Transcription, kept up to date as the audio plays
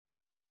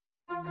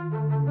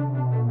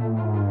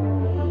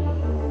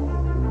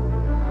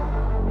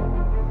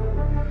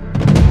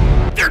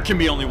can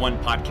be only one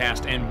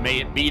podcast, and may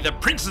it be the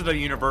Prince of the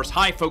Universe.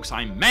 Hi, folks,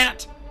 I'm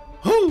Matt.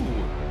 Whoo!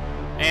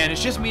 And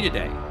it's just me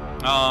today.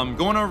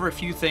 Going over a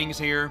few things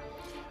here.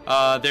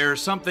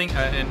 There's something,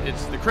 and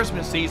it's the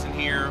Christmas season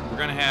here. We're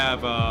going to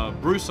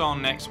have Bruce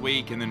on next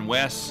week, and then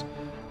Wes.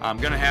 I'm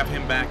going to have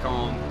him back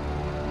on.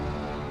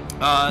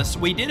 So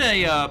we did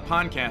a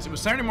podcast. It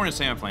was Saturday Morning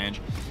Sam Flange.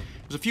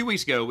 It was a few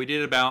weeks ago. We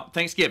did about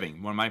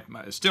Thanksgiving, one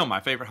of still my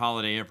favorite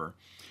holiday ever.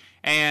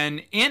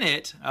 And in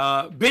it,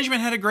 Benjamin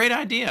had a great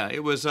idea.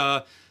 It was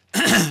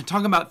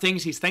talking about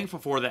things he's thankful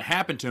for that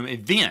happened to him,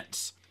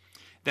 events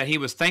that he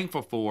was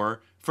thankful for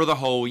the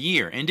whole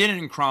year, and did it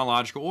in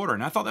chronological order.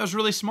 And I thought that was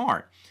really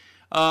smart.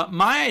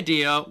 My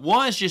idea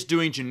was just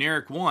doing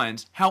generic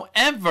ones.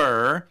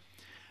 However,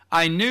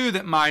 I knew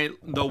that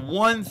the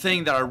one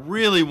thing that I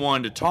really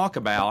wanted to talk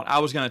about, I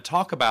was going to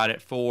talk about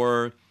it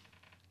for,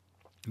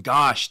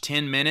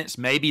 10 minutes,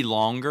 maybe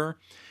longer.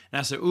 And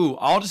I said,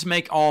 I'll just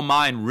make all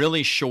mine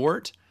really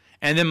short,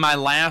 and then my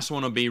last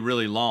one will be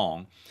really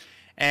long.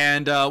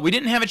 And we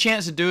didn't have a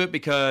chance to do it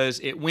because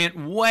it went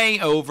way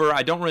over.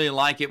 I don't really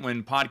like it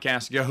when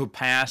podcasts go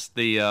past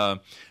the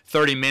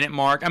 30-minute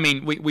mark. I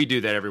mean, we do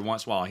that every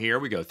once in a while here.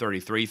 We go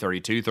 33,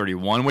 32,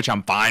 31, which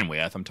I'm fine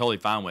with. I'm totally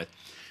fine with.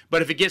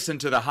 But if it gets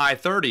into the high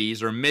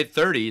 30s or mid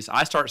 30s,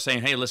 I start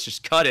saying, hey, let's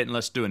just cut it and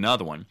let's do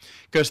another one.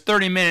 Because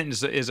 30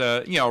 minutes is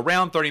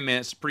around 30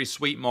 minutes, a pretty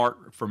sweet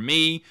mark for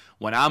me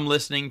when I'm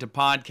listening to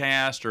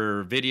podcasts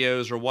or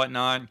videos or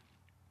whatnot.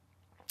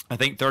 I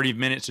think 30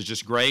 minutes is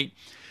just great.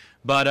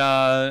 But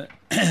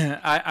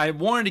I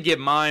wanted to give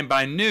mine, but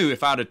I knew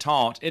if I'd have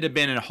talked, it'd have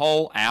been a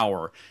whole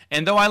hour.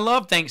 And though I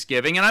love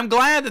Thanksgiving, and I'm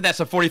glad that that's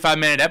a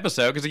 45-minute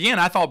episode, because again,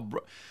 I thought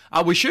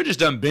we should have just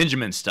done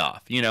Benjamin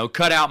stuff,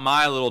 cut out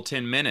my little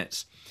 10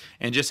 minutes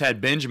and just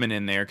had Benjamin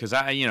in there, because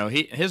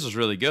his was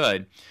really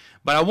good.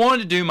 But I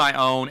wanted to do my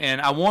own,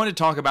 and I wanted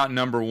to talk about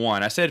number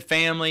one. I said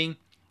family,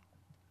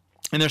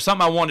 and there's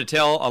something I wanted to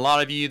tell a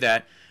lot of you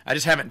that I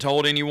just haven't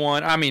told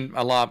anyone. I mean,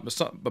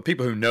 but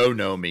people who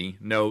know me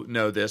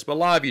know this, but a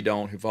lot of you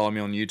don't, who follow me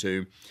on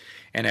YouTube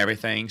and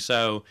everything.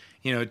 So,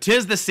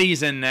 'tis the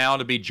season now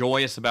to be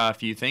joyous about a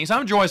few things.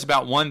 I'm joyous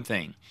about one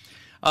thing.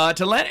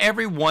 To let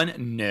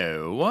everyone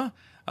know,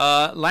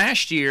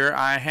 last year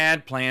I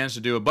had plans to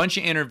do a bunch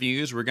of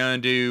interviews. We're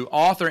going to do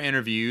author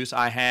interviews.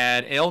 I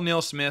had L.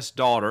 Neil Smith's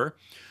daughter,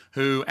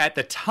 who at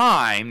the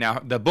time,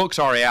 now the book's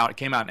already out, it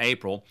came out in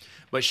April,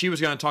 but she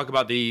was going to talk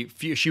about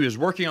she was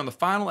working on the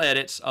final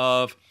edits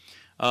of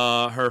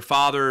her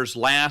father's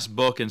last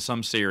book in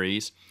some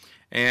series.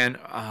 And,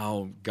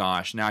 now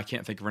I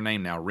can't think of her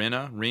name now.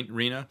 Rena? We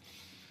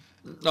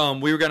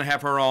were going to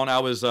have her on. I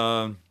was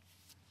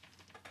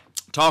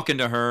talking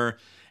to her,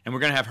 and we're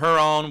going to have her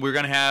on. We're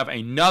going to have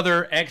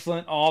another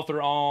excellent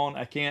author on.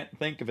 I can't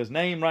think of his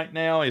name right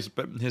now. His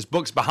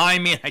book's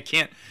behind me. I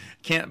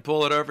can't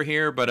pull it over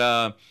here,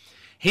 but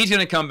he's going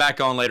to come back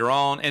on later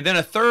on. And then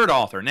a third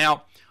author.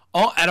 Now,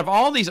 out of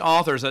all these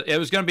authors, it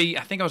was going to be,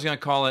 I think I was going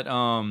to call it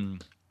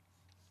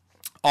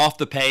Off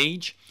the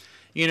Page,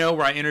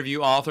 where I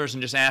interview authors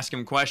and just ask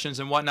them questions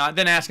and whatnot,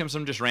 then ask them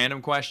some just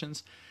random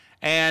questions.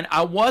 And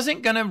I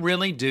wasn't going to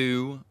really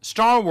do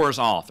Star Wars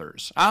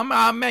authors. I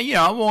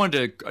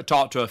wanted to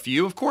talk to a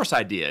few. Of course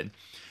I did.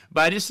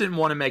 But I just didn't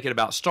want to make it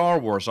about Star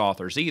Wars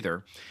authors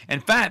either. In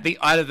fact,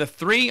 out of the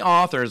three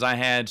authors I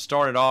had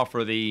started off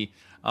for the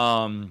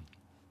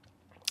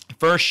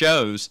first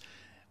shows,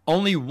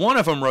 only one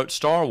of them wrote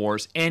Star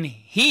Wars, and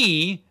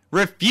he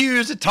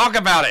refused to talk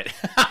about it.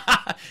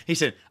 He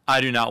said,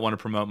 I do not want to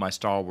promote my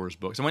Star Wars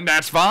books. I went,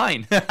 that's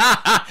fine.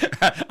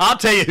 I'll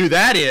tell you who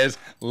that is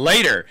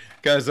later,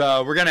 because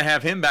we're going to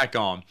have him back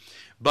on.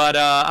 But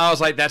I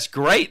was like, that's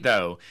great,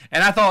 though.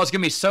 And I thought it was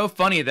going to be so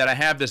funny that I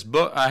have this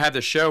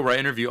show where I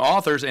interview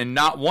authors, and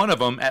not one of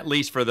them, at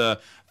least for the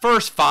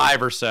first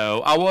 5 or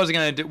so,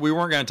 we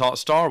weren't going to talk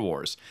Star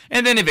Wars.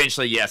 And then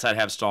eventually, yes, I'd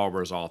have Star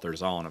Wars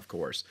authors on, of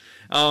course.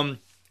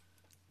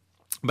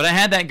 But I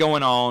had that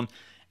going on,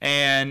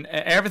 and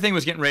everything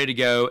was getting ready to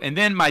go. And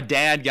then my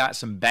dad got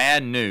some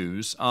bad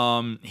news.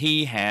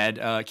 He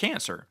had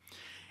cancer.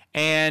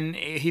 And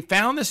he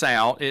found this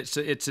out. It's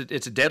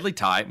a deadly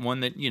type,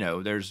 one that,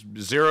 there's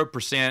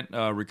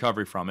 0%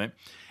 recovery from it.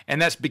 And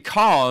that's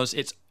because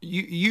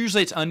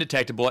usually it's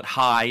undetectable. It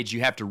hides. You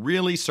have to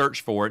really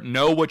search for it,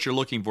 know what you're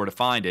looking for to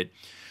find it.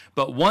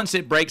 But once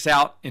it breaks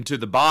out into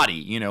the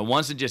body,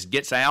 once it just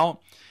gets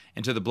out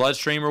into the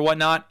bloodstream or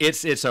whatnot,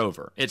 it's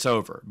over. It's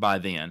over by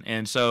then.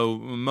 And so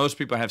most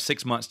people have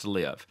 6 months to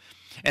live.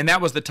 And that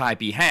was the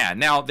type he had.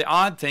 Now, the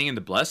odd thing and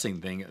the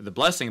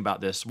blessing about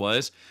this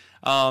was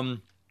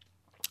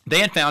they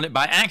had found it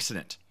by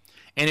accident.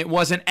 And it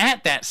wasn't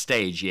at that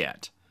stage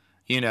yet.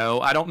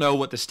 I don't know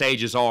what the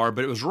stages are,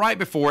 but it was right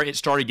before it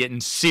started getting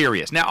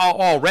serious. Now,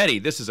 already,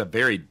 this is a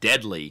very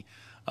deadly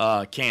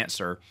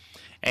cancer.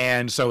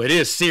 And so it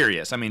is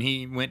serious. I mean,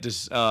 he went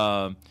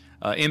to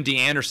MD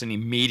Anderson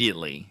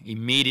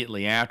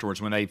immediately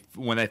afterwards when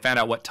they found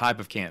out what type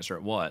of cancer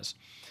it was.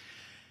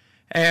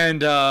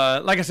 And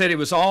like I said, it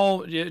was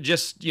all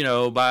just,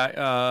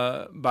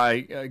 by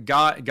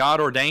God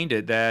ordained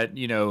it, that,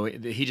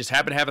 he just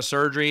happened to have a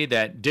surgery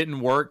that didn't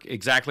work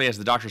exactly as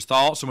the doctors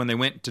thought. So when they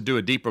went to do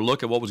a deeper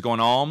look at what was going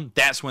on,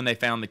 that's when they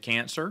found the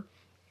cancer.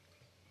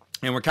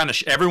 And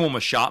everyone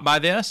was shocked by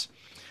this.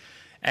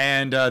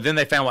 And then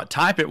they found what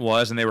type it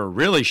was, and they were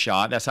really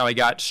shocked. That's how he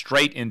got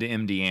straight into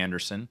MD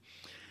Anderson.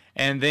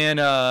 And then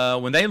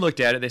when they looked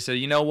at it, they said,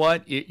 you know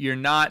what? You're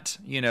not,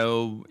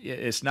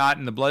 it's not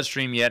in the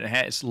bloodstream yet.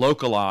 It's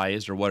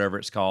localized, or whatever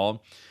it's called.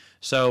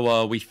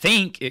 So we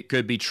think it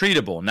could be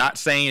treatable. Not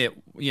saying it,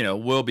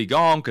 will be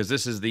gone, because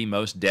this is the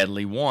most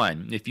deadly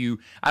one.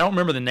 I don't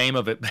remember the name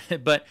of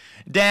it, but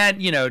Dad's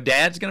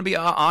going to be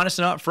honest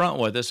and upfront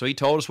with us. So he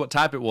told us what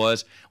type it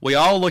was. We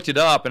all looked it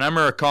up, and I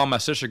remember calling my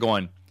sister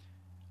going,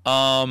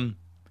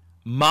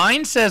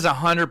 mine says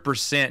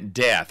 100%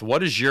 death. What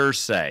does yours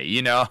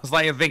say? I was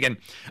thinking,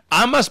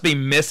 I must be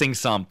missing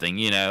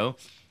something,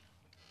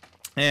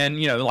 and,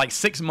 like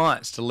 6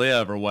 months to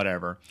live or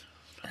whatever.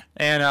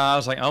 And I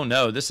was like, oh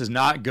no, this is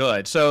not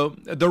good. So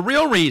the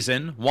real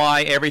reason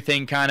why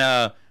everything kind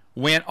of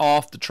went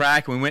off the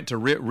track, and we went to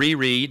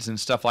rereads and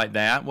stuff like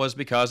that, was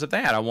because of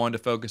that. I wanted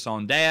to focus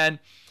on Dad.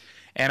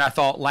 And I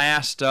thought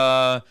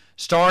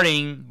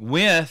starting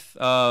with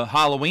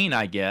Halloween,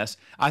 I guess,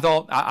 I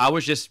thought I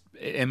was just,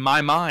 in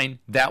my mind,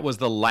 that was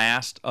the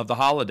last of the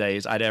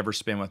holidays I'd ever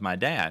spend with my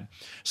dad.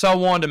 So I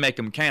wanted to make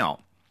them count.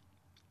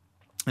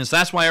 And so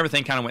that's why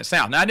everything kind of went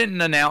south. Now, I didn't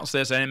announce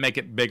this. I didn't make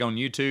it big on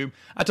YouTube.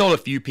 I told a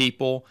few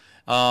people.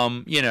 A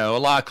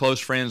lot of close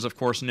friends, of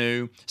course,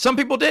 knew. Some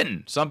people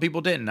didn't.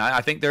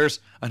 I think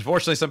there's,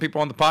 unfortunately, some people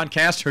on the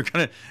podcast who are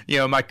going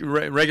to, my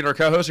regular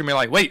co-hosts are going to be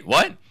like, wait,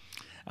 what?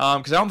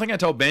 Because I don't think I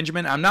told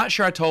Benjamin. I'm not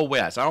sure I told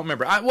Wes. I don't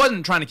remember. I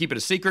wasn't trying to keep it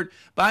a secret,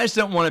 but I just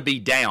don't want to be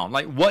down.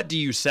 Like, what do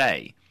you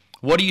say?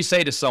 What do you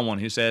say to someone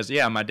who says,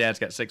 yeah, my dad's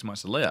got 6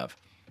 months to live?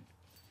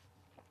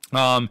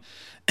 So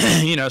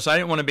I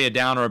didn't want to be a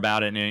downer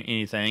about it and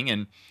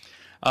anything.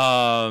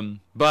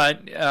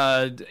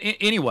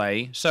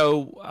 Anyway,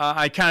 so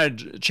I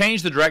kind of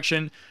changed the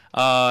direction,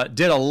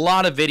 did a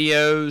lot of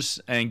videos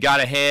and got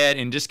ahead,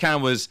 and just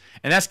kind of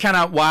and that's kind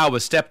of why I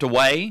was stepped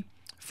away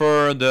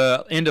for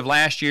the end of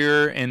last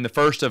year and the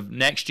first of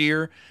next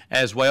year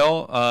as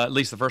well, at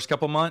least the first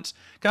couple months.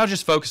 I was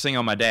just focusing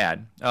on my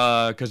dad,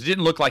 because it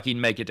didn't look like he'd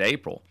make it to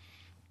April,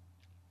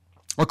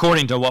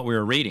 according to what we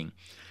were reading.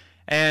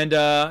 And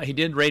he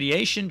did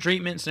radiation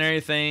treatments and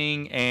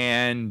everything,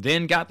 and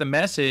then got the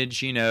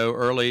message,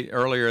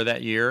 earlier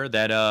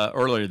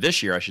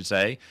this year, I should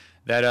say,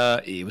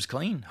 that he was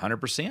clean,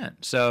 100%.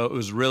 So it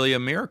was really a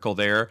miracle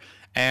there.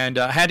 And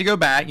I had to go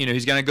back.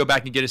 He's going to go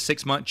back and get his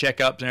 6-month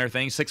checkups and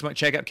everything. 6-month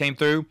checkup came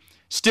through.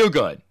 Still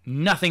good.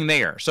 Nothing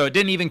there. So it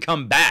didn't even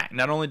come back.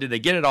 Not only did they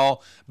get it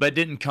all, but it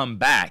didn't come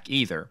back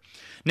either.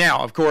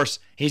 Now, of course,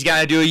 he's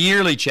got to do a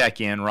yearly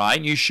check-in, right?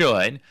 And you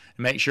should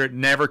make sure it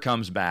never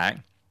comes back.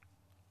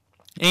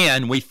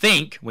 And we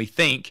think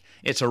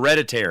it's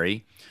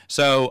hereditary.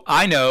 So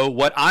I know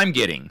what I'm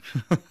getting.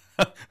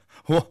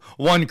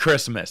 One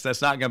Christmas.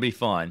 That's not going to be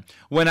fun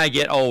when I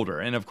get older.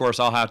 And, of course,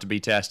 I'll have to be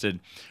tested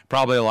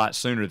probably a lot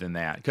sooner than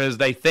that, because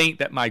they think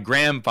that my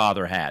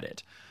grandfather had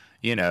it.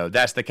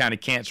 That's the kind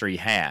of cancer he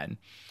had.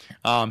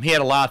 He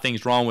had a lot of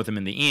things wrong with him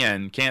in the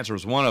end. Cancer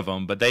was one of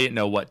them, but they didn't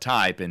know what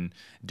type, and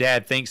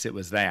Dad thinks it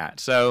was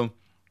that. So,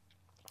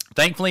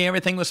 thankfully,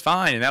 everything was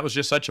fine, and that was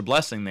just such a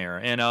blessing there.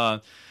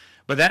 And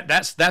but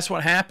that's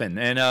what happened.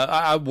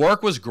 And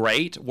work was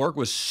great. Work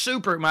was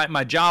super.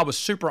 My job was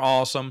super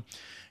awesome,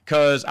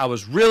 because I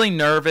was really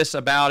nervous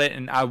about it,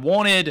 and I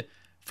wanted,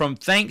 from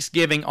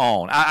Thanksgiving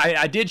on.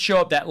 I did show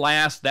up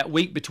that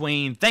week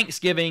between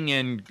Thanksgiving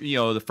and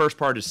the first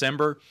part of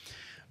December,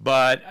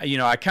 but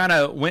I kind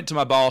of went to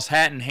my boss,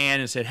 hat in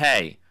hand, and said,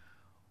 hey,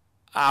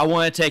 I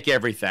want to take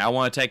everything. I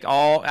want to take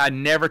all. I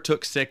never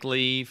took sick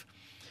leave.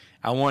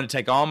 I wanted to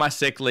take all my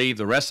sick leave,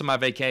 the rest of my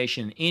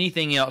vacation,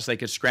 anything else they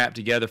could scrap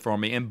together for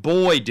me, and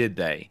boy, did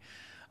they.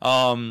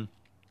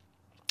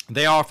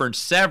 They offered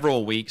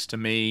several weeks to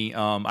me.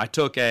 I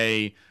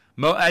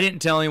didn't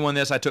tell anyone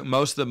this. I took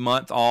most of the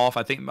month off.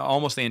 I think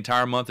almost the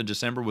entire month of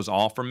December was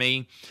off for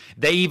me.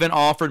 They even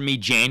offered me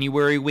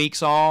January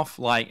weeks off,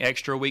 like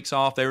extra weeks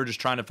off. They were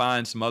just trying to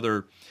find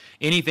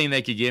anything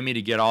they could give me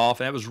to get off.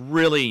 And that was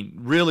really,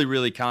 really,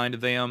 really kind of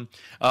them.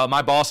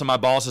 My boss and my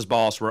boss's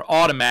boss were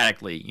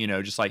automatically,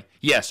 just like,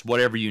 yes,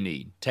 whatever you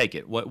need, take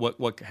it.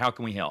 How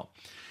can we help?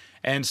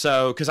 And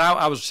so, because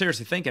I was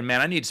seriously thinking,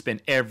 man, I need to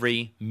spend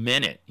every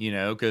minute,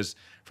 because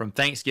from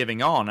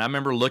Thanksgiving on, I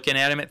remember looking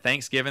at him at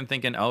Thanksgiving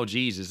thinking, oh,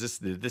 geez,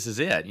 this is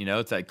it?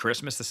 It's like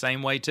Christmas the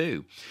same way,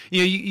 too.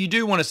 You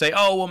do want to say,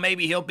 oh, well,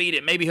 maybe he'll beat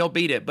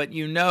it. But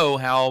you know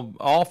how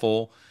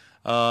awful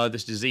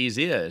this disease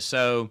is.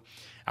 So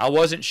I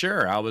wasn't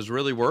sure. I was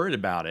really worried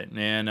about it.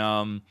 And,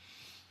 of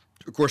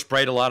course,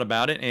 prayed a lot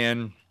about it.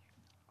 And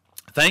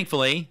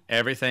thankfully,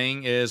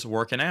 everything is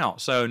working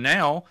out. So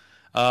now,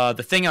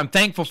 the thing I'm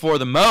thankful for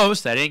the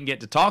most, I didn't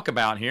get to talk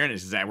about here,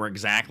 and we're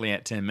exactly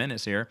at 10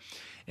 minutes here,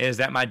 is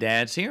that my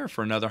dad's here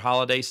for another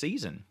holiday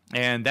season.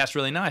 And that's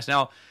really nice.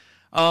 Now,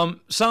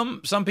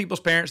 Some people's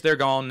parents, they're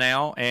gone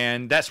now,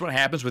 and that's what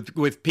happens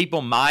with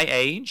people my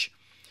age.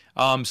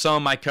 Some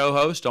of my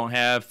co-hosts don't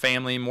have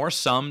family anymore.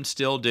 Some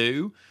still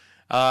do,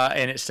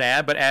 and it's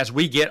sad. But as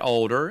we get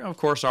older, of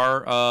course,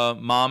 our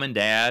mom and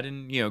dad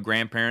and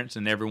grandparents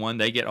and everyone,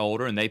 they get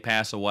older and they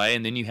pass away,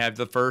 and then you have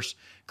the first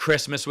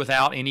Christmas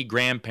without any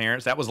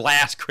grandparents. That was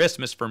last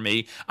Christmas for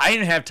me. I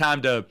didn't have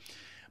time to.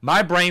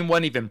 My brain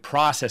wasn't even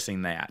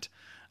processing that.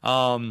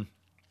 But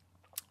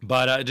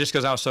just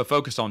because I was so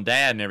focused on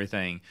dad and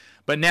everything.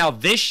 But now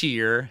this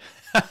year,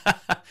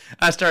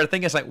 I started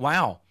thinking, it's like,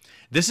 wow,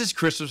 this is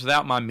Christmas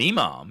without my me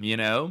mom,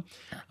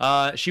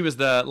 She was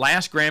the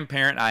last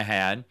grandparent I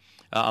had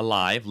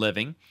alive,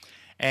 living,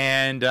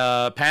 and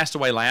passed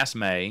away last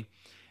May.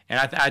 And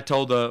I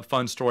told a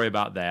fun story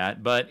about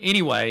that. But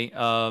anyway,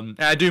 and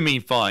I do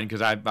mean fun because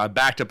I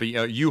backed up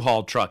a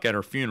U-Haul truck at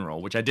her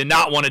funeral, which I did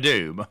not want to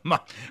do.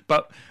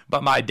 But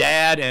my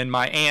dad and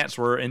my aunts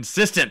were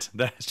insistent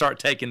that I start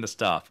taking the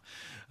stuff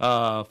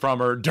from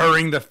her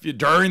during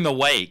the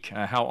wake.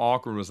 How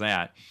awkward was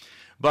that?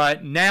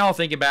 But now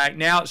thinking back,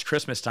 now it's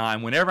Christmas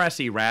time. Whenever I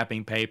see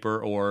wrapping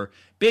paper or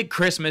big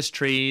Christmas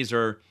trees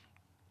or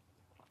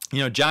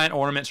giant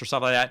ornaments or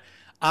stuff like that,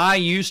 I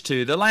used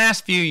to, the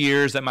last few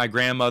years that my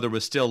grandmother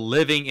was still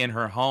living in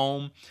her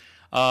home,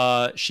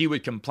 she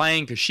would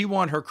complain because she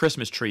wanted her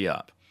Christmas tree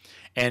up.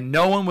 And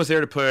no one was there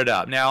to put it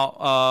up.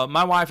 Now,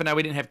 my wife and I,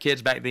 we didn't have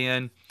kids back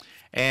then.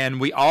 And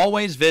we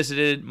always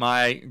visited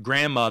my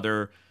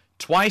grandmother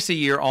twice a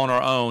year on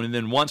our own and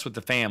then once with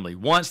the family.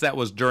 Once that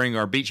was during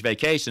our beach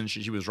vacation.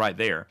 She was right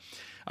there.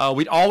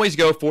 We'd always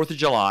go 4th of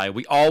July.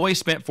 We always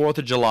spent 4th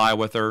of July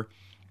with her.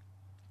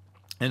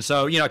 And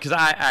so, because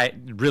I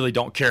really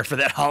don't care for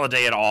that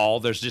holiday at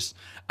all.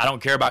 I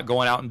don't care about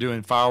going out and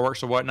doing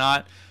fireworks or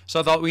whatnot. So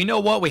I thought, well, you know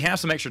what? We have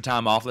some extra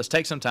time off. Let's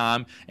take some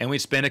time. And we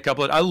spend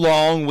a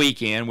long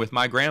weekend with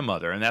my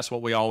grandmother. And that's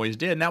what we always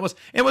did. And it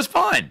was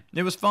fun.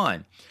 It was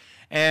fun.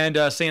 And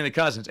seeing the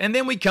cousins. And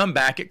then we come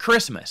back at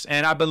Christmas.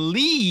 And I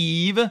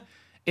believe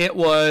it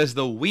was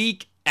the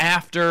week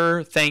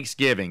after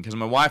Thanksgiving, because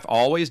my wife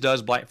always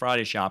does Black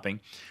Friday shopping.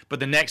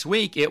 But the next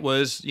week it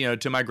was,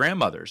 to my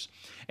grandmother's.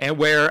 And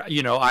where,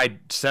 I'd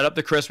set up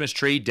the Christmas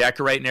tree,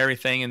 decorate and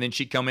everything, and then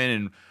she'd come in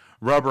and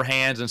rub her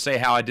hands and say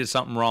how I did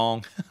something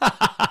wrong.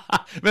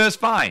 But it's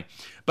fine.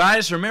 But I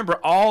just remember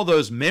all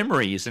those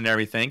memories and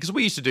everything, because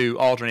we used to do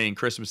alternating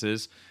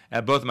Christmases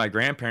at both of my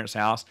grandparents'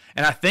 house.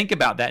 And I think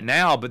about that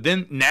now, but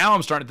then now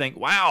I'm starting to think,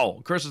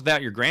 wow, Christmas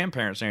without your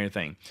grandparents and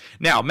everything.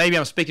 Now, maybe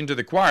I'm speaking to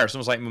the choir.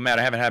 Someone's like, well, Matt,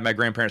 I haven't had my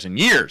grandparents in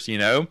years,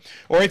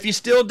 Or if you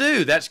still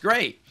do, that's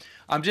great.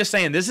 I'm just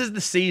saying, this is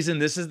the season,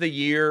 this is the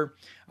year.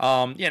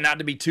 Not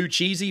to be too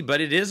cheesy, but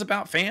it is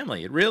about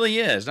family. It really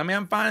is. I mean,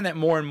 I'm finding that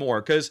more and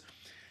more because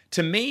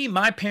to me,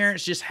 my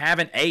parents just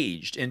haven't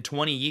aged in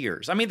 20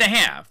 years. I mean, they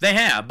have,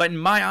 but in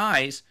my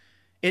eyes,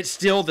 it's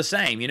still the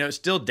same. It's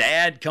still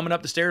dad coming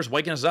up the stairs,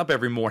 waking us up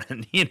every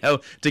morning,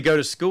 to go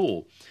to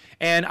school.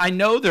 And I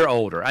know they're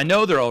older. I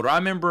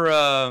remember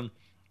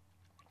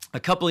a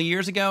couple of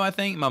years ago, I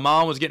think, my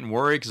mom was getting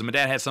worried because my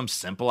dad had some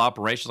simple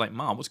operation. Like,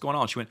 Mom, what's going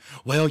on? She went,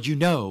 well,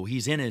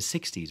 he's in his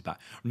 60s by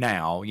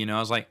now. I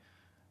was like,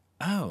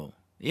 oh,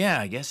 yeah,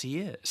 I guess he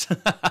is.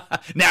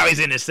 Now he's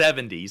in his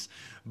 70s.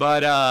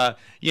 But,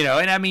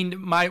 and I mean,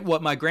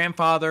 my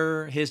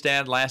grandfather, his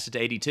dad lasted to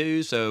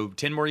 82, so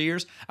 10 more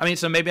years. I mean,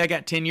 so maybe I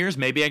got 10 years,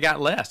 maybe I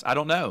got less. I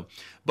don't know.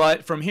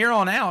 But from here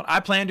on out, I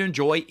plan to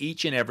enjoy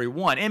each and every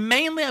one. And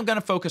mainly I'm going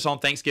to focus on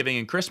Thanksgiving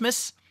and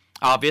Christmas,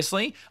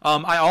 obviously.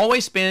 I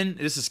always spend,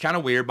 this is kind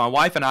of weird, my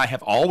wife and I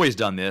have always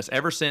done this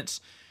ever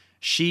since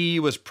she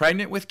was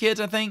pregnant with kids,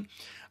 I think.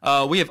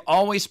 We have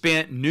always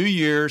spent New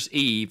Year's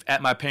Eve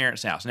at my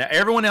parents' house. Now,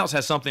 everyone else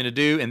has something to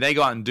do, and they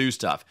go out and do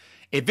stuff.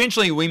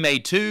 Eventually, we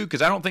made 2,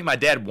 because I don't think my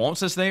dad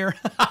wants us there.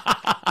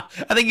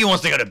 I think he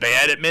wants to go to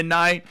bed at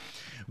midnight.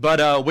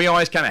 But we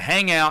always kind of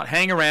hang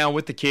hang around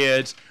with the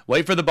kids,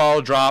 wait for the ball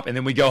to drop, and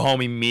then we go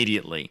home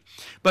immediately.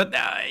 But,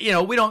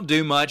 we don't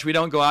do much. We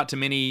don't go out to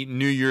many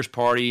New Year's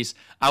parties.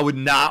 I would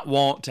not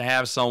want to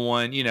have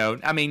someone,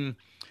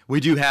 we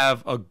do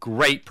have a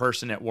great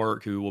person at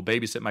work who will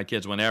babysit my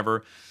kids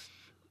whenever.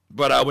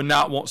 But I would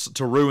not want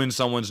to ruin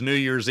someone's New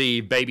Year's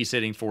Eve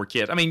babysitting 4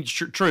 kids. I mean,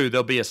 true,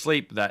 they'll be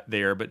asleep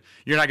there, but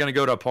you're not going to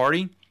go to a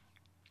party?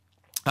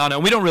 I don't know.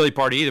 We don't really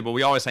party either, but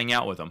we always hang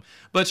out with them.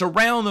 But it's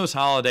around those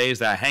holidays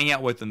that I hang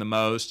out with them the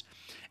most.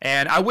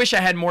 And I wish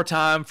I had more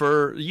time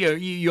for,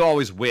 you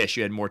always wish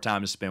you had more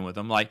time to spend with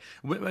them. Like,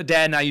 Dad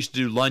and I used to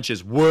do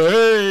lunches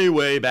way,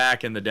 way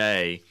back in the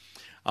day.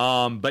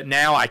 But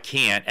now I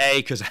can't.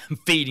 A, because I'm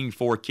feeding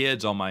 4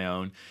 kids on my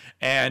own.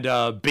 And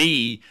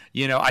B,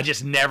 I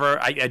just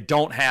I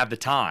don't have the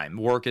time.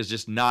 Work is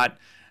just not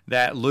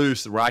that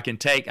loose where I can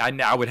take,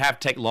 I would have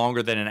to take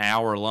longer than an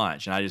hour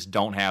lunch, and I just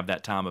don't have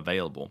that time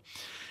available.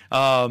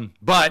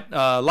 But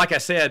like I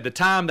said, the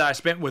time that I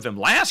spent with him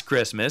last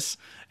Christmas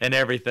and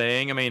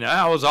everything, I mean,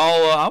 I was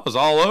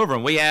all over,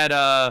 and we had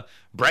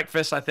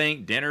breakfast, I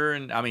think, dinner,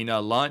 and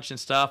lunch and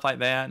stuff like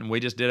that. And we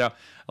just did a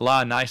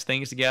lot of nice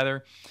things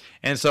together.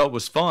 And so it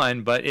was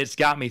fun, but it's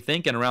got me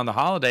thinking around the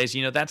holidays,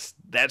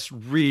 that's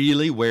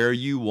really where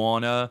you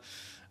want to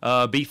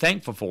be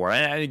thankful for.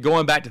 And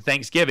going back to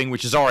Thanksgiving,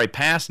 which is already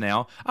past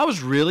now, I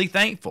was really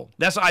thankful.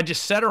 I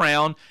just sat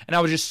around and I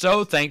was just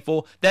so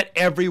thankful that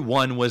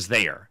everyone was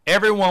there.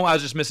 Everyone, I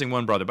was just missing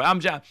one brother, but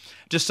I'm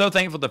just so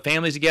thankful the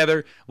family's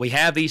together. We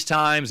have these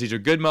times, these are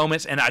good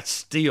moments, and I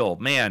still,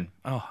 I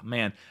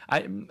want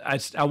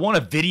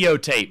to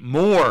videotape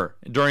more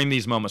during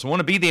these moments. I want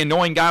to be the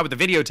annoying guy with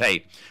the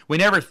videotape. We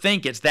never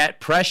think it's that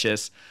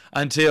precious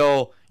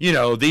until,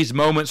 these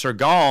moments are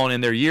gone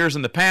and they're years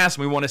in the past,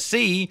 and we want to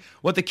see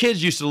what the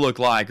kids used to look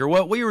like or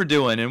what we were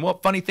doing and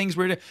what funny things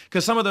we were doing.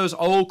 Because some of those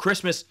old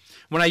Christmas,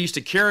 when I used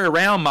to carry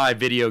around my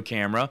video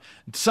camera,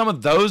 some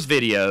of those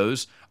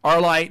videos are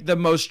like the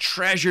most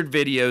treasured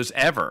videos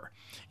ever,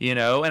 and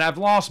I've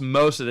lost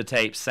most of the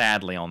tapes,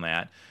 sadly, on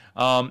that.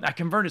 I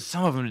converted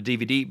some of them to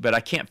DVD, but I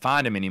can't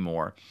find them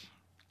anymore.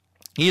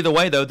 Either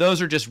way, though,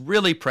 those are just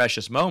really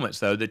precious moments,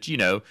 though, that,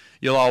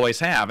 you'll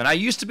always have. And I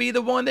used to be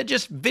the one that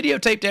just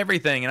videotaped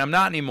everything, and I'm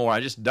not anymore. I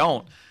just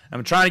don't.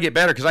 I'm trying to get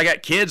better because I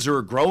got kids who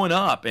are growing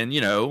up, and,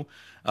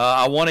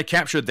 I want to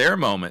capture their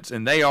moments.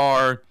 And they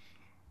are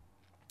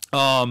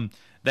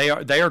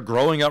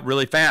growing up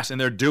really fast,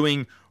 and they're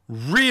doing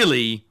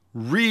really,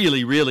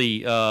 really,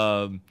 really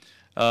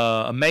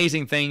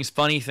amazing things,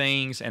 funny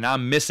things, and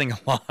I'm missing a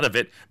lot of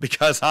it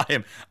because I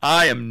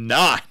am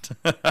not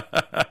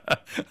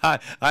I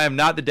am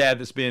not the dad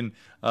that's been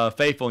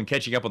faithful in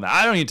catching up on that.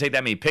 I don't even take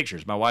that many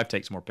pictures. My wife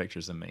takes more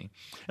pictures than me.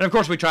 And of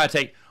course we try to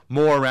take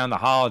more around the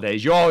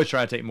holidays. You always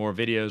try to take more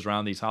videos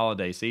around these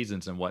holiday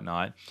seasons and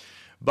whatnot.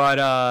 But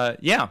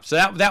so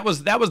that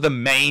was the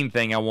main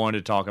thing I wanted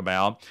to talk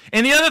about.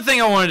 And the other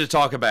thing I wanted to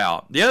talk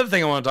about,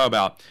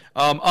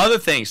 other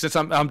things, since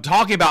I'm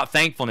talking about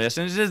thankfulness,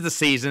 and it is the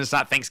season, it's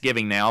not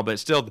Thanksgiving now, but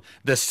it's still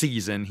the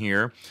season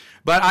here.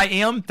 But I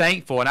am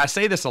thankful, and I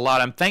say this a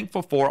lot, I'm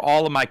thankful for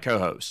all of my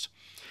co-hosts.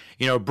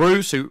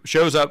 Bruce, who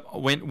shows up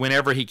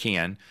whenever he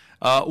can.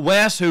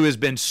 Wes, who has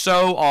been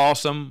so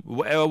awesome.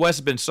 Wes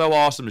has been so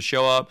awesome to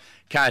show up,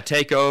 kind of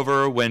take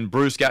over when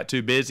Bruce got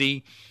too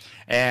busy.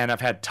 And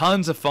I've had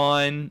tons of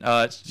fun.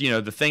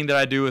 The thing that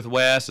I do with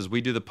Wes is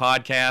we do the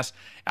podcast.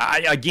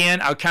 I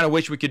kind of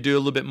wish we could do a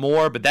little bit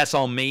more, but that's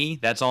on me.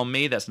 That's on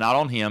me. That's not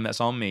on him.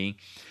 That's on me.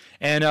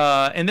 And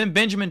then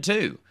Benjamin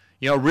too.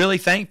 Really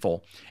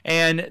thankful.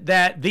 And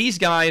that these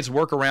guys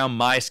work around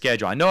my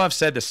schedule. I know I've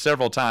said this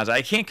several times.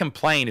 I can't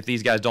complain if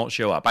these guys don't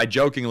show up. I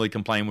jokingly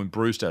complain when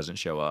Bruce doesn't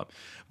show up.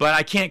 But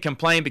I can't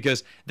complain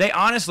because they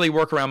honestly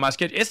work around my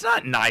schedule. It's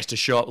not nice to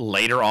show up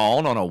later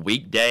on a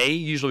weekday.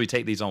 Usually we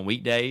take these on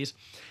weekdays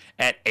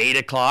at 8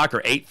 o'clock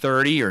or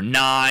 8:30 or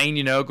 9,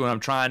 when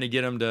I'm trying to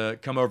get them to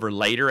come over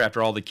later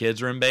after all the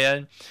kids are in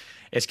bed.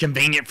 It's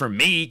convenient for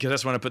me because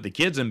that's when I put the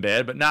kids in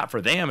bed, but not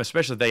for them,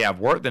 especially if they have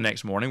work the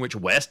next morning, which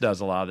Wes does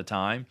a lot of the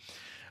time.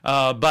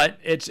 But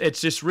it's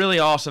just really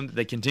awesome that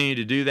they continue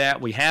to do that.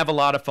 We have a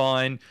lot of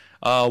fun.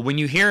 When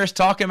you hear us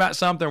talking about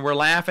something, we're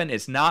laughing.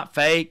 It's not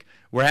fake.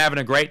 We're having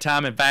a great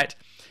time. In fact,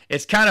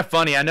 it's kind of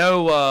funny. I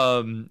know,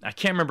 I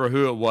can't remember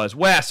who it was.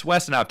 Wes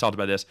and I have talked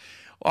about this.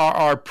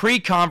 Our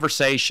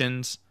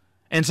pre-conversations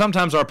and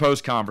sometimes our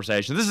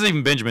post-conversations. This is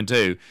even Benjamin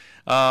too.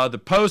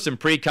 The post and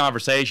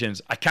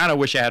pre-conversations, I kind of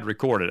wish I had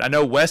recorded. I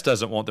know Wes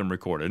doesn't want them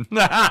recorded.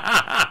 But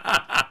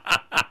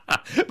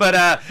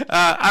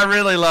I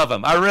really love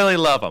them. I really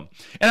love them.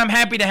 And I'm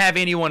happy to have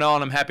anyone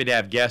on. I'm happy to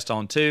have guests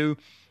on too.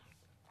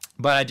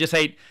 But I just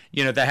hate,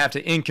 to have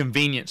to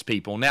inconvenience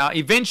people. Now,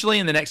 eventually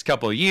in the next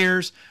couple of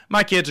years,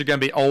 my kids are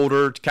going to be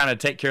older to kind of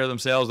take care of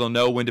themselves. They'll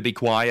know when to be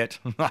quiet,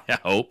 I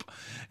hope.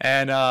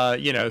 And,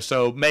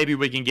 so maybe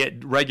we can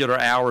get regular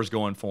hours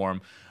going for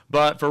them.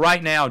 But for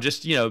right now,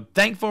 just,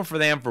 thankful for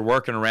them for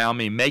working around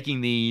me,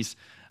 making these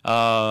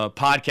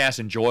podcasts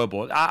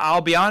enjoyable. I'll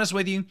be honest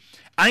with you.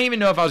 I didn't even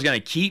know if I was going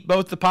to keep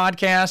both the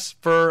podcasts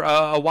for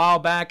a while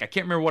back. I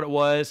can't remember what it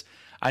was.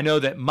 I know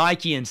that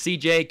Mikey and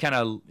CJ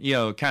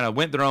kind of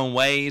went their own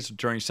ways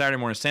during Saturday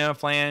Morning Santa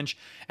Flange,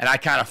 and I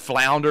kind of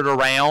floundered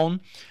around.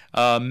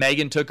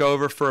 Megan took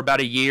over for about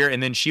a year,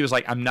 and then she was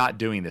like, I'm not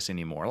doing this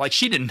anymore. Like,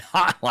 she did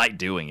not like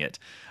doing it,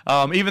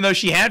 even though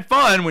she had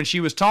fun when she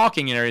was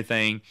talking and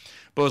everything,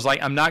 but was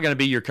like, I'm not going to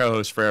be your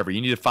co-host forever.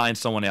 You need to find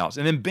someone else.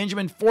 And then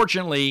Benjamin,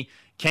 fortunately,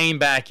 came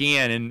back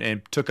in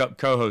and took up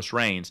co-host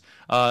reins.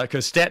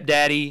 Because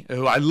Stepdaddy,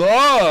 who I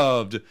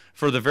loved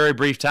for the very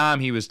brief time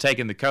he was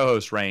taking the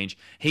co-host range,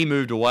 he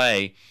moved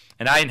away,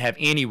 and I didn't have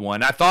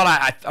anyone.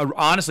 I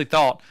honestly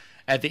thought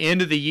at the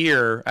end of the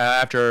year,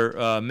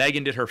 after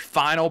Megan did her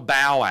final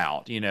bow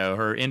out,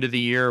 her end of the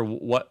year,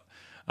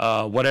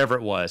 whatever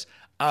it was,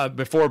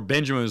 before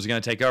Benjamin was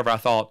going to take over, I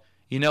thought,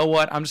 you know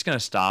what? I'm just going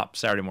to stop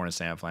Saturday Morning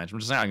Santa Flange. I'm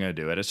just not going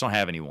to do it. I just don't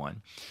have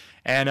anyone.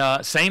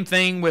 And same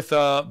thing with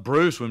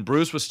Bruce. When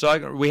Bruce was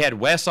stuck, we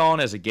had Wes on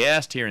as a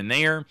guest here and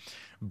there.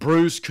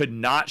 Bruce could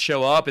not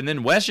show up, and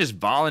then Wes just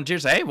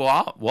volunteered, say, "Hey,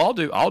 I'll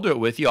do it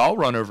with you. I'll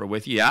run over it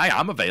with you.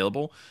 I'm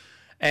available."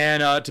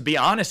 And to be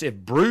honest, if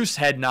Bruce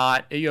had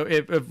not,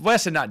 if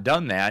Wes had not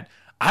done that,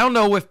 I don't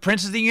know if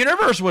Prince of the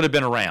Universe would have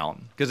been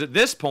around. Because at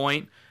this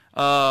point,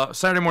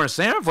 Saturday Morning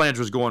Salmon Flange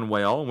was going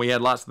well, and we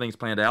had lots of things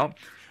planned out.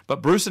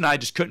 But Bruce and I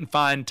just couldn't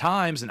find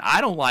times, and I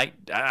don't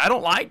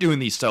like doing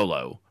these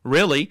solo.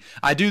 Really,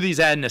 I do these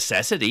out of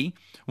necessity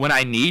when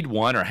I need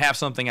one or have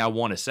something I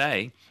want to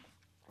say.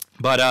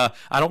 But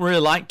I don't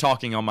really like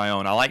talking on my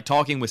own. I like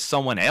talking with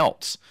someone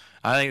else.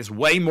 I think it's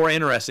way more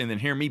interesting than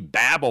hearing me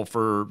babble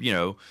for,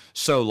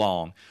 so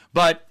long.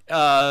 But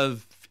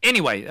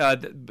anyway,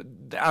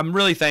 I'm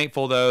really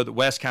thankful, though, that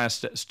Wes kind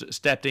of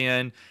stepped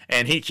in,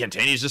 and he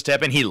continues to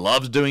step in. He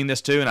loves doing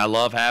this, too, and I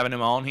love having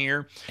him on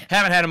here.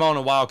 Haven't had him on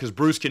in a while because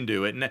Bruce can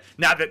do it. And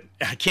not that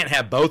I can't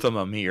have both of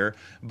them here,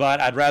 but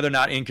I'd rather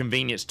not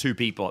inconvenience two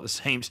people at the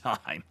same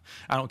time.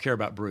 I don't care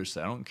about Bruce,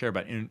 though. I don't care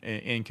about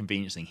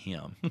inconveniencing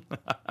him.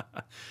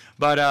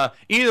 But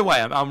either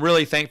way, I'm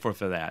really thankful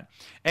for that.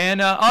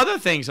 And other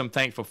things I'm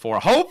thankful for.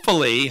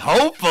 Hopefully,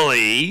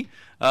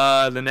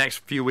 the next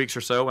few weeks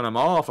or so when I'm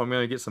off, I'm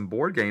going to get some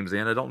board games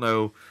in. I don't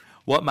know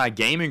what my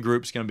gaming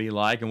group's going to be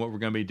like and what we're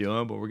going to be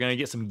doing, but we're going to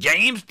get some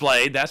games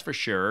played, that's for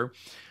sure.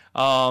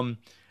 I'm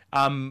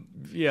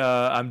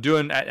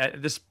doing,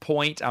 at this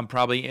point, I'm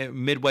probably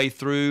midway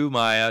through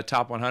my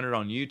top 100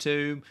 on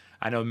YouTube.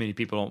 I know many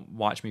people don't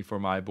watch me for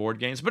my board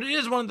games, but it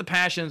is one of the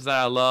passions that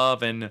I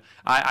love, and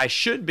I'm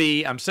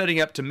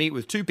setting up to meet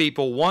with two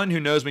people, one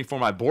who knows me for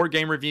my board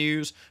game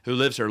reviews, who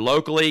lives here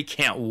locally,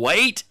 cannot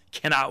wait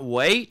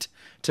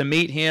to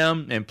meet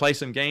him and play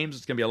some games.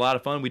 It's going to be a lot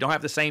of fun. We don't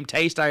have the same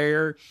taste, I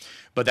hear,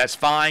 but that's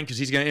fine because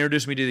he's going to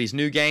introduce me to these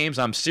new games.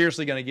 I'm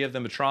seriously going to give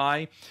them a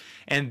try.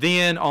 And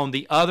then on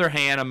the other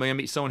hand, I'm going to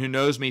meet someone who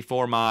knows me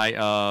for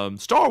my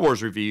Star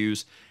Wars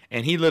reviews,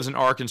 and he lives in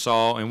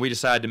Arkansas, and we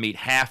decided to meet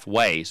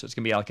halfway. So it's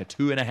going to be like a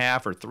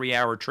 2.5 or 3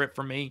 hour trip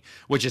for me,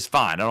 which is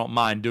fine. I don't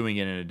mind doing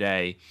it in a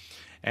day,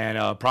 and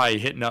probably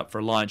hitting up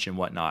for lunch and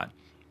whatnot.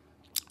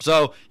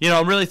 So,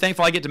 I'm really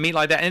thankful I get to meet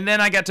like that. And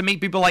then I got to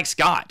meet people like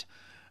Scott.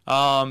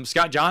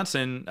 Scott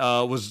Johnson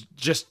was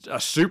just a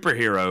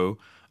superhero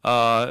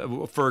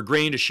for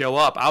agreeing to show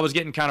up. I was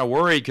getting kind of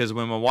worried because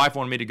when my wife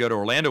wanted me to go to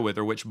Orlando with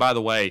her, which, by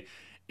the way,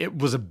 it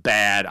was a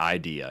bad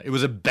idea.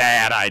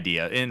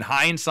 In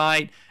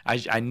hindsight,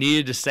 I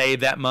needed to save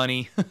that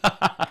money.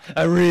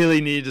 I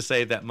really needed to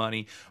save that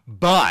money.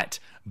 But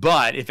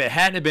if it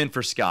hadn't been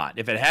for Scott,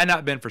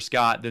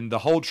 then the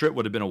whole trip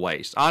would have been a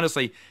waste.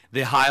 Honestly,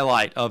 the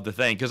highlight of the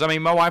thing. Because,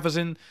 my wife was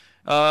in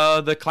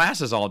the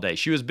classes all day.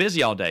 She was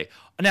busy all day.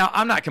 Now,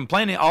 I'm not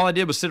complaining. All I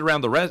did was sit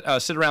around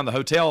the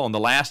hotel on the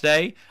last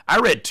day. I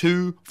read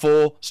 2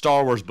 full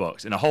Star Wars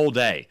books in a whole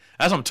day.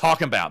 That's what I'm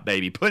talking about,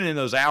 baby. Putting in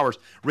those hours,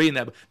 reading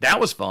that. That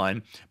was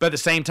fun. But at the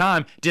same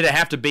time, did it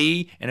have to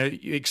be in an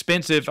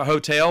expensive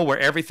hotel where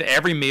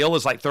every meal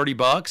is like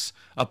 $30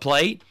 a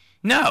plate?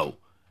 No,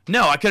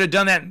 I could have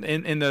done that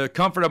in the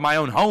comfort of my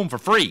own home for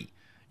free,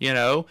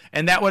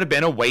 and that would have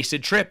been a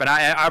wasted trip. And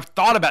I've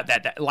thought about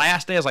that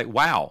last day. I was like,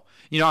 wow,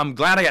 I'm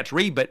glad I got to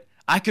read, but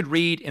I could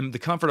read in the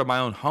comfort of my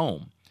own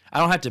home. I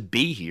don't have to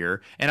be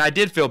here. And I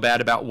did feel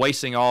bad about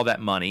wasting all that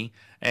money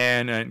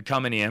and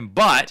coming in.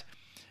 But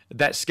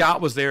that Scott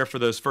was there for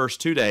those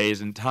first 2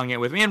 days and hung out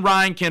with me. And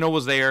Ryan Kendall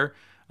was there,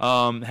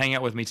 hang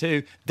out with me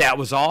too. That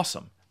was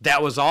awesome.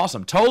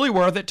 Totally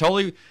worth it.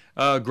 Totally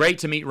great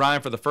to meet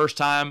Ryan for the first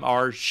time.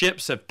 Our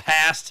ships have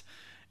passed,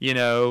 in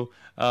the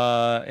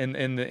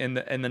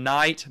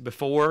night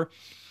before,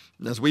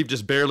 as we've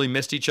just barely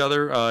missed each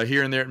other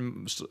here and there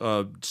in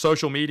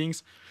social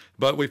meetings.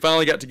 But we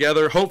finally got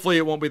together. Hopefully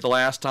it won't be the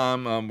last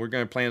time. We're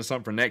going to plan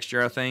something for next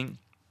year, I think.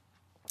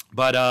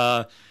 But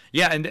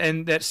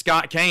and that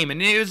Scott came,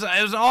 and it was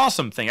an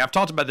awesome thing. I've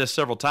talked about this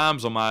several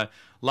times on my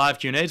live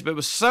Q&As, but it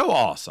was so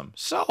awesome.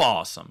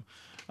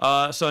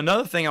 So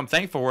another thing I'm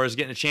thankful for is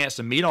getting a chance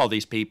to meet all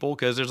these people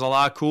because there's a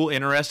lot of cool,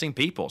 interesting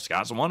people.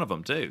 Scott's one of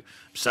them, too.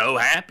 I'm so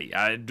happy.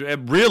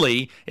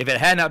 Really, if it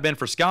had not been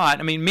for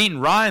Scott, meeting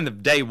Ryan the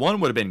day one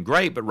would have been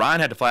great, but Ryan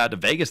had to fly out to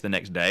Vegas the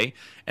next day,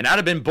 and I'd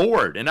have been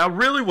bored, and I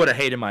really would have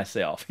hated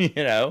myself,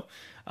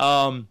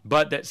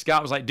 But that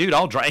Scott was like, dude,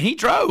 I'll drive. And he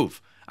drove.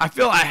 I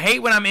hate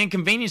when I'm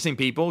inconveniencing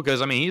people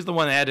because, he's the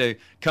one that had to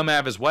come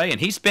out of his way,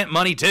 and he spent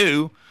money,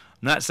 too.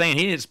 I'm not saying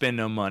he didn't spend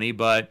no money,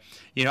 but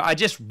I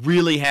just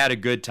really had a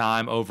good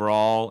time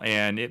overall,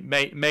 and it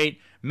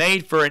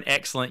made for an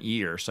excellent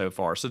year so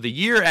far. So the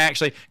year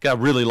actually, I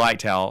really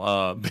liked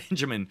how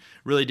Benjamin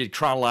really did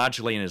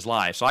chronologically in his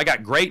life. So I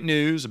got great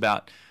news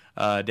about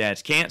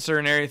Dad's cancer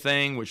and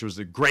everything, which was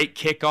a great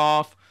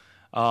kickoff,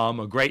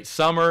 a great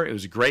summer. It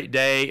was a great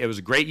day. It was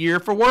a great year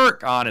for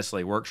work.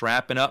 Honestly, work's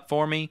wrapping up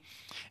for me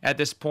at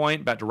this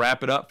point, about to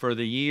wrap it up for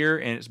the year,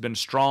 and it's been a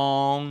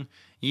strong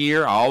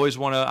year.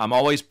 I'm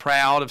always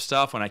proud of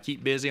stuff when I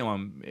keep busy.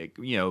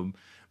 I'm,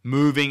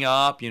 moving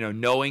up,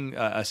 knowing,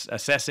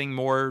 assessing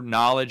more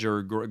knowledge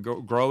or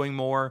growing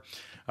more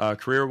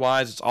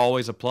career-wise. It's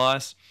always a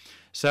plus.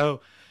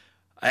 So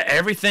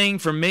everything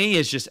for me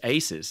is just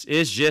aces.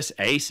 It's just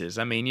aces.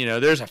 I mean,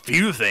 there's a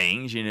few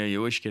things,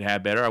 you wish you could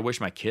have better. I wish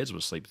my kids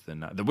would sleep through the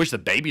night. I wish the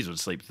babies would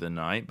sleep through the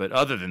night. But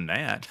other than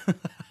that,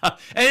 and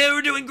they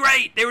were doing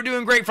great. They were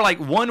doing great for like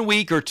 1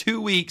 week or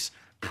 2 weeks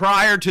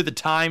prior to the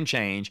time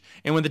change.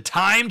 And when the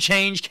time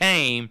change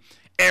came,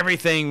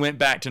 everything went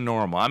back to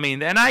normal. I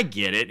mean, and I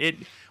get it.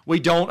 We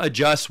don't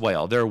adjust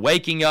well. They're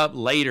waking up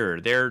later.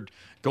 They're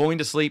going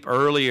to sleep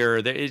earlier.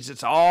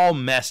 It's all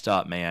messed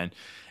up, man.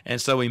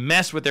 And so we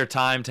messed with their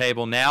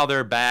timetable. Now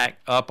they're back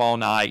up all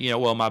night.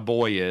 Well, my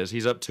boy is.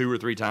 He's up 2 or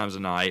 3 times a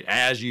night,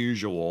 as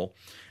usual.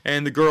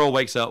 And the girl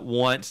wakes up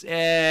once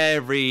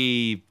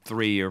every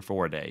 3 or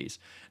 4 days.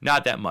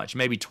 Not that much.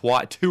 Maybe 2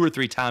 or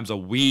 3 times a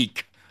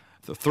week.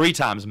 3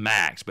 times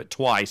max, but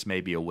twice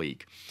maybe a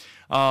week.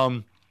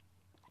 And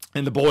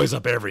the boy's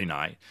up every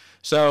night.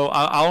 So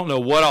I don't know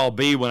what I'll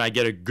be when I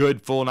get a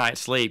good full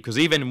night's sleep. Because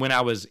even when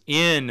I was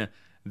in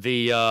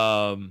the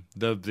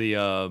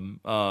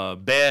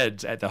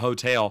beds at the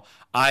hotel,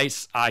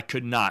 I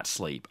could not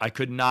sleep. I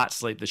could not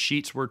sleep. The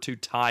sheets were too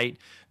tight.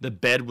 The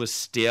bed was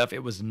stiff.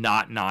 It was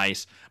not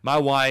nice. My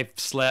wife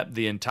slept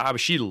the entire.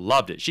 She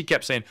loved it. She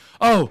kept saying,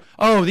 "Oh,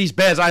 these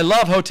beds. I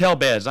love hotel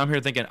beds." I'm here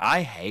thinking,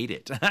 I hate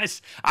it.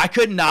 I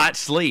could not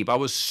sleep. I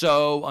was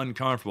so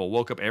uncomfortable.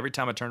 Woke up every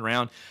time I turned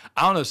around.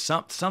 I don't know,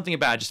 something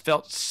about it. I just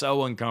felt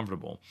so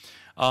uncomfortable.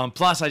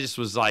 Plus, I just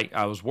was like,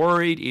 I was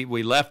worried.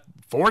 We left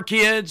 4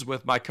 kids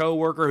with my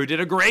coworker who did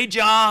a great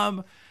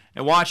job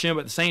and watching him.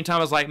 But at the same time,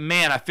 I was like,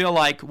 man, I feel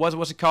like,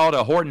 what's it called?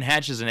 Horton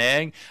hatches an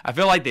egg. I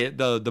feel like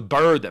the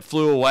bird that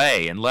flew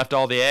away and left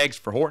all the eggs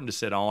for Horton to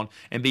sit on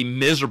and be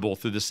miserable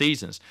through the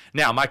seasons.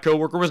 Now, my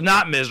coworker was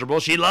not miserable.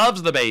 She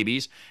loves the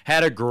babies,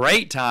 had a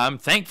great time.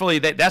 Thankfully,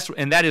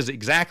 that is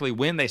exactly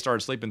when they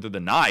started sleeping through the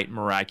night,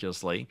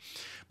 miraculously.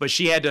 But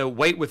she had to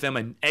wait with them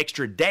an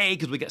extra day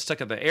because we got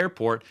stuck at the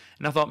airport.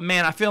 And I thought,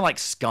 man, I feel like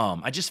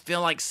scum. I just feel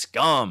like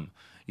scum,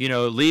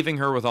 leaving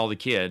her with all the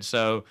kids.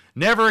 So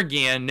never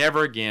again.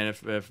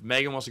 If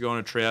Megan wants to go on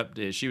a trip,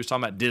 she was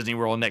talking about Disney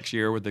World next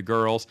year with the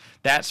girls,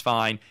 that's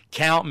fine.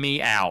 Count me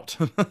out.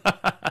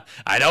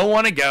 I don't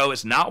want to go.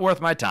 It's not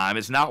worth my time.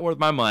 It's not worth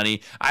my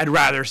money. I'd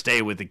rather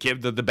stay with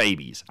the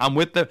babies. I'm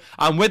with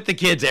the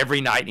kids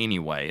every night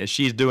anyway, as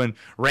she's doing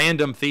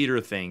random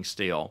theater things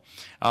still.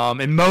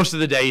 And most of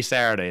the day,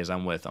 Saturdays,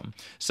 I'm with them.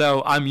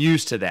 So I'm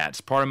used to that.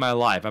 It's part of my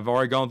life. I've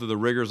already gone through the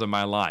rigors of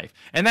my life.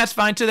 And that's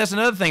fine, too. That's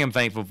another thing I'm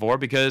thankful for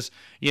because,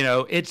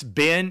 it's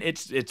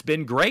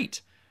been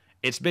great.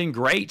 It's been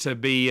great to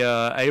be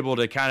able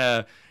to kind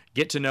of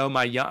get to know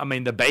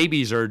the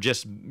babies are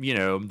just,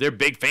 they're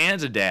big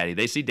fans of Daddy.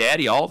 They see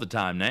Daddy all the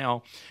time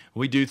now.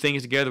 We do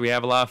things together. We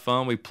have a lot of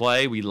fun. We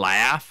play. We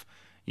laugh.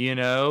 And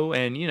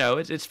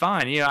it's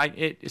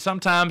fine.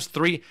 Sometimes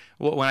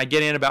when I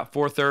get in about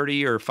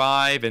 4:30 or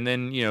 5, and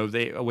then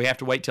we have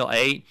to wait till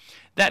 8.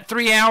 That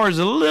 3 hours is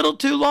a little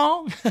too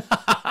long.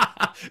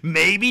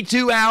 Maybe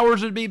 2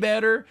 hours would be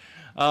better.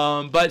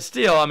 But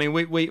still,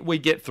 we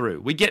get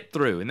through. We get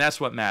through, and that's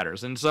what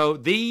matters. And so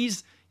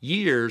these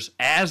years,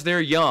 as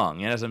they're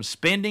young, and as I'm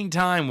spending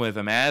time with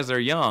them as they're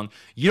young,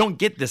 you don't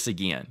get this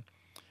again.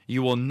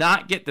 You will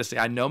not get this.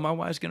 I know my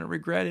wife's going to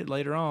regret it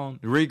later on.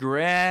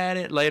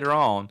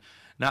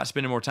 Not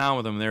spending more time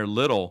with them when they're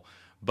little.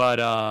 But,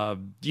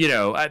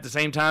 at the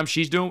same time,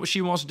 she's doing what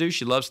she wants to do.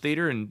 She loves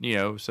theater, and,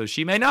 so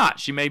she may not.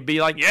 She may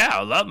be like, yeah,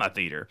 I love my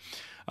theater.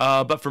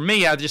 But for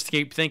me, I just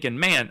keep thinking,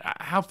 man,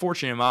 how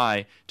fortunate am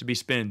I to be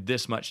spending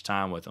this much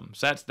time with them?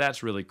 So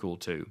that's really cool,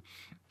 too.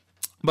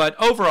 But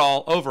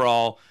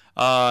overall,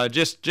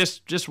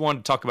 just wanted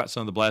to talk about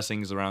some of the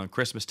blessings around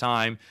Christmas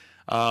time.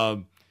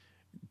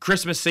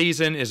 Christmas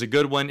season is a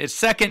good one. It's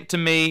second to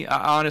me,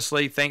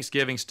 honestly.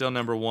 Thanksgiving's still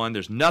number 1.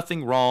 There's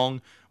nothing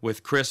wrong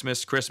with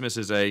Christmas. Christmas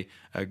is a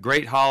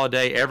great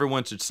holiday.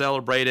 Everyone should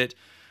celebrate it.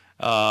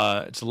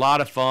 It's a lot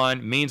of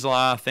fun. Means a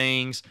lot of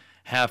things.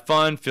 Have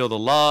fun. Feel the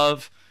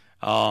love.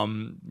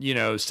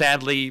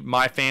 Sadly,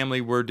 my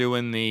family, we're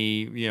doing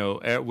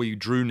we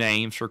drew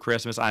names for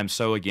Christmas. I'm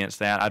so against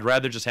that. I'd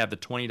rather just have the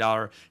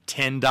 $20,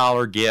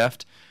 $10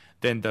 gift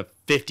than the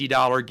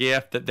 $50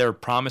 gift that they're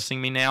promising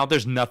me now.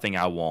 There's nothing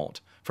I want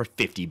for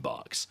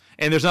 $50.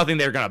 And there's nothing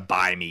they're going to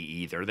buy me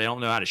either. They don't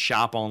know how to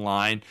shop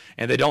online,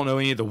 and they don't know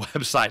any of the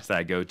websites that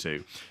I go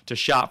to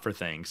shop for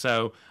things.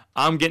 So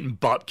I'm getting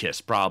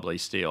butt-kissed probably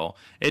still.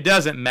 It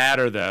doesn't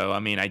matter, though,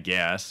 I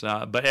guess.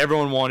 But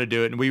everyone wanted to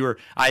do it, and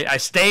I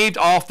staved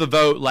off the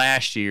vote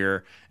last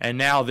year, and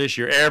now this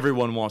year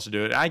everyone wants to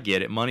do it. I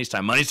get it. Money's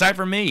time. Money's time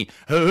for me.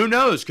 Who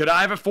knows? Could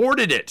I have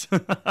afforded it?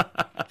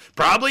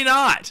 Probably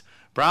not.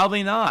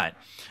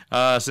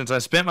 Since I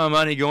spent my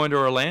money going to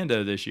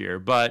Orlando this year.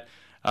 But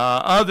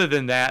Other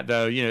than that,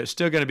 though, it's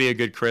still going to be a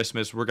good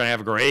Christmas. We're going to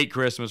have a great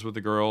Christmas with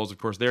the girls. Of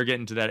course, they're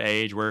getting to that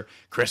age where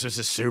Christmas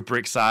is super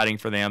exciting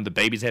for them. The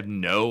babies have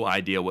no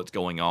idea what's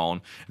going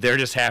on. They're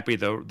just happy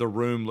the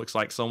room looks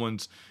like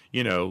someone's,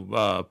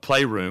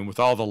 playroom with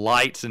all the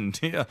lights and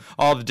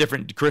all the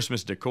different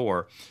Christmas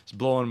decor. It's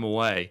blowing them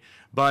away.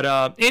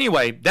 But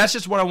anyway, that's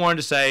just what I wanted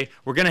to say.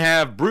 We're going to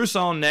have Bruce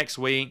on next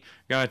week.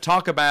 We're going to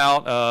talk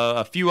about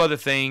a few other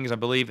things. I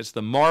believe it's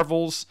the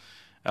Marvels.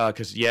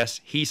 Because,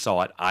 yes, he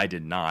saw it. I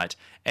did not.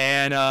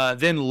 And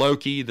then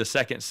Loki, the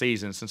second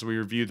season, since we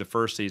reviewed the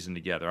first season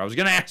together. I was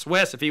going to ask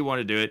Wes if he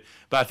wanted to do it,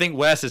 but I think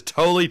Wes is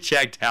totally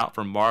checked out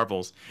from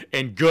Marvels.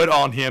 And good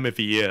on him if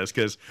he is,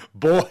 because,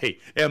 boy,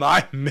 am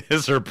I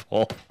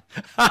miserable.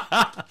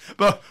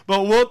 but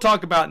we'll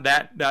talk about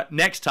that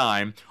next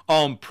time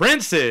on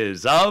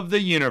Princes of the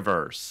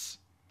Universe.